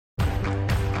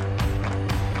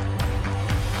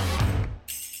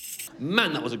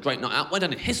Man, that was a great night out. Went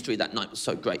down in history that night. It was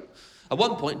so great. At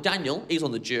one point, Daniel, he's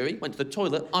on the jury, went to the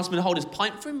toilet, asked me to hold his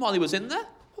pint for him while he was in there.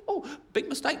 Oh, big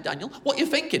mistake, Daniel. What are you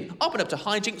thinking? I've been up to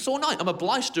hijinks all night. I'm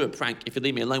obliged to do a prank if you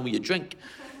leave me alone with your drink.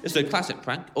 This is a classic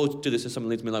prank. Always do this if someone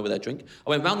leaves me alone with their drink.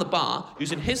 I went round the bar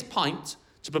using his pint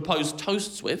to propose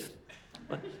toasts with.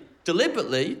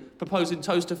 Deliberately proposing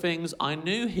toast to things I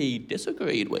knew he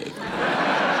disagreed with.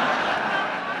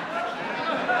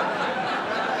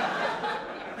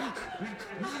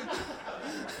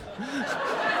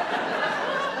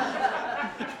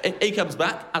 He comes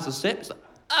back, has a sip, he's like,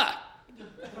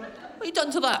 what have you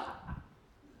done to that?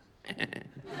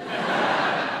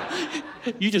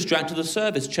 You just drank to the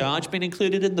service charge being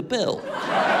included in the bill.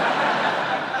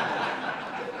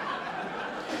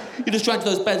 You just drank to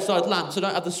those bedside lamps that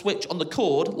don't have the switch on the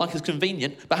cord, like it's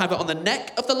convenient, but have it on the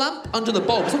neck of the lamp, under the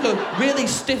bulb. It's like a really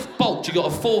stiff bolt you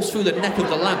got to force through the neck of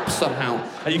the lamp somehow.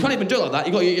 And you can't even do it like that.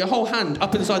 You got your whole hand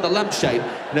up inside the lampshade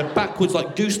in a backwards,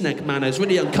 like, gooseneck manner. It's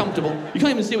really uncomfortable. You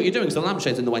can't even see what you're doing because the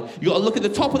lampshade's in the way. You got to look at the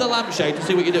top of the lampshade to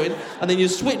see what you're doing, and then you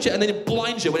switch it, and then it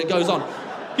blinds you when it goes on.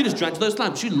 You just drank to those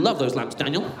lamps. You love those lamps,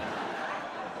 Daniel.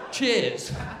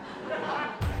 Cheers.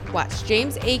 Watch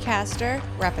James Acaster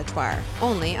Repertoire,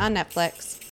 only on Netflix.